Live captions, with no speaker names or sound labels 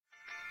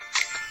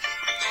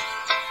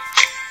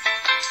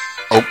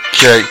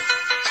Okay,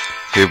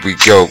 here we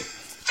go.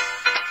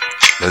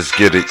 Let's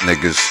get it,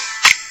 niggas.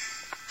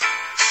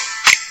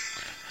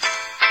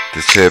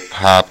 This hip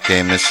hop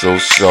game is so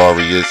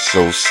sorry, it's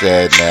so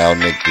sad now.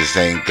 Niggas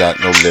ain't got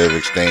no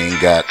lyrics, they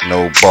ain't got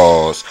no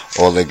bars.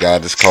 All they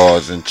got is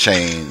cars and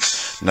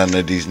chains. None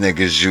of these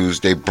niggas use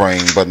their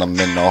brain, but I'm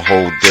in a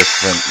whole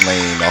different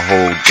lane, a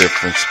whole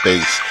different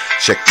space.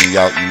 Check me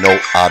out, you know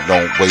I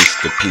don't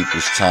waste the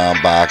people's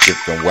time by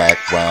giving whack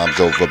rhymes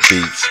over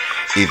beats.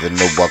 Even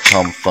though I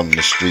come from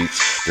the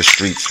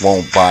streets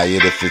won't buy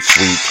it if it's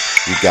weak.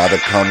 You gotta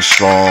come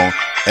strong,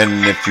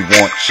 and if you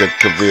want your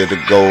career to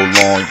go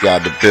long, you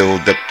gotta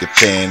build up your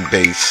fan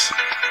base.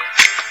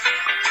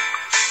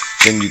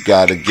 Then you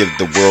gotta give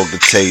the world a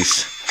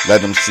taste.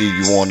 Let them see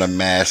you on a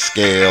mass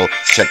scale.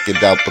 Check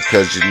it out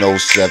because you know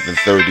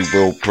 730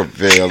 will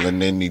prevail.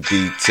 In any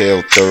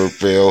detail,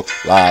 third rail,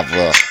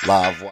 live.